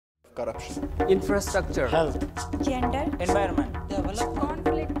corruption, infrastructure, health, gender, environment, development,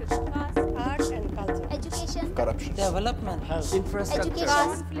 conflict, caste, art and culture, education, corruption, development, health, infrastructure,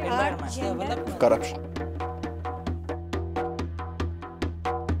 education, environment, art, gender, development. corruption.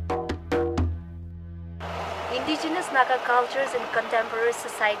 Indigenous Naga cultures in contemporary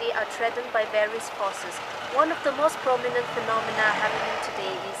society are threatened by various forces. One of the most prominent phenomena happening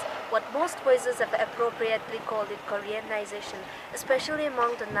today is what most voices have appropriately called it Koreanization, especially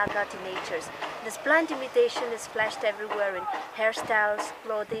among the Naga teenagers. This blind imitation is flashed everywhere in hairstyles,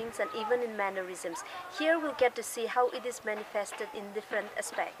 clothing, and even in mannerisms. Here we'll get to see how it is manifested in different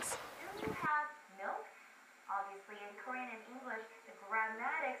aspects. You have milk. Obviously, in Korean and English, the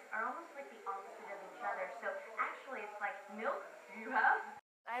grammatics are almost like the opposite of each other. So actually, it's like milk. You have.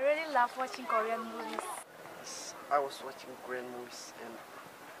 I really love watching Korean movies. I was watching Korean movies and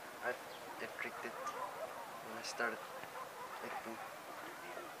I attracted when I started acting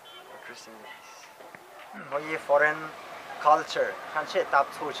interesting movies. 이 foreign culture 한체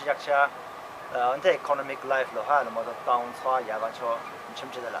답투 시작차 언제 economic life 로 하는 모두 다운 차 야가초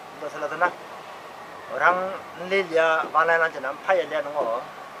침체들라 너슬라드나 orang lilia 만나는 파일리는 거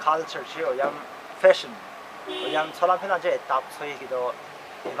culture 지요 양 fashion 양 소란편한테 답투이기도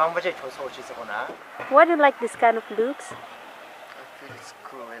이방부제 조소지서구나. Why do you like this kind of looks? I feel it's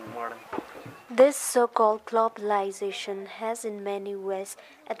cool and modern. This so-called globalization has in many ways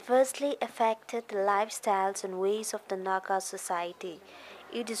adversely affected the lifestyles and ways of the Naga society.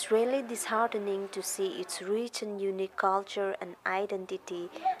 It is really disheartening to see its rich and unique culture and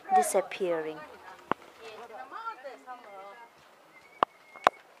identity disappearing.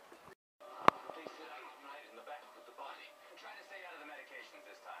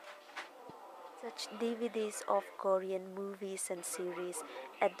 Such DVDs of Korean movies and series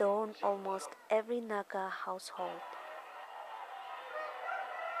adorn almost every Naga household.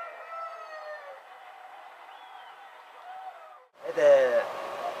 에데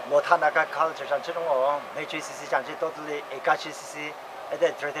모타나가 culture 장치는 거 HCC 장치 totally HCC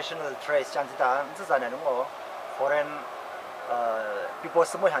에데 traditional trace 장치다 인자는 거 foreign people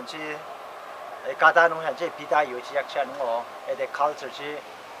스모 장치 가다는 장치 비다 요지 약치하는 거 에데 culture 지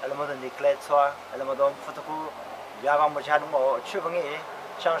엘모도 니클레츠와 엘모도 푸트쿠 야방무지 하는 거 추봉이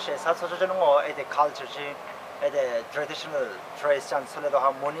상시 사소저는 거 에데 culture 지 에데 traditional trace 장치도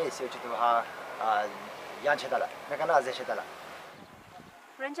하모니 있어지도 하 양치달라 내가 아제시달라.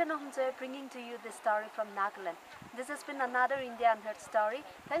 Ranjana Humze bringing to you this story from Nagaland. This has been another India Unheard story.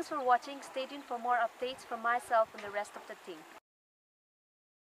 Thanks for watching. Stay tuned for more updates from myself and the rest of the team.